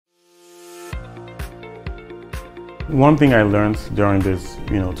One thing I learned during this,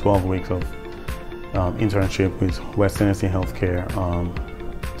 12 weeks of internship with West Tennessee Healthcare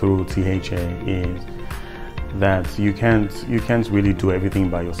through THA is that you can't really do everything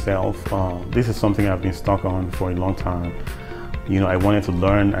by yourself. This is something I've been stuck on for a long time. I wanted to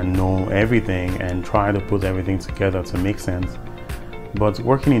learn and know everything and try to put everything together to make sense. But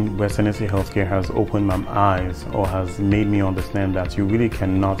working in West Tennessee Healthcare has opened my eyes, or has made me understand that you really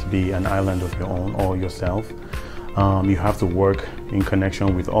cannot be an island of your own or yourself. You have to work in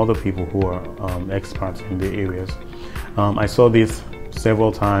connection with other people who are experts in the areas. I saw this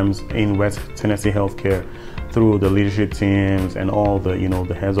several times in West Tennessee Healthcare through the leadership teams and all the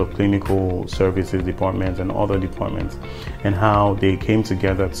the heads of clinical services departments and other departments, and how they came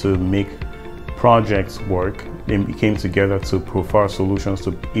together to make projects work. They came together to provide solutions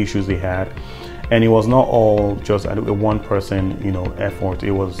to issues they had, and it was not all just a one person effort.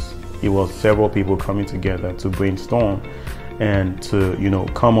 It was several people coming together to brainstorm and to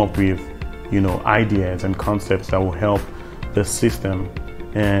come up with ideas and concepts that will help the system.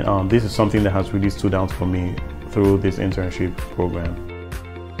 And this is something that has really stood out for me through this internship program.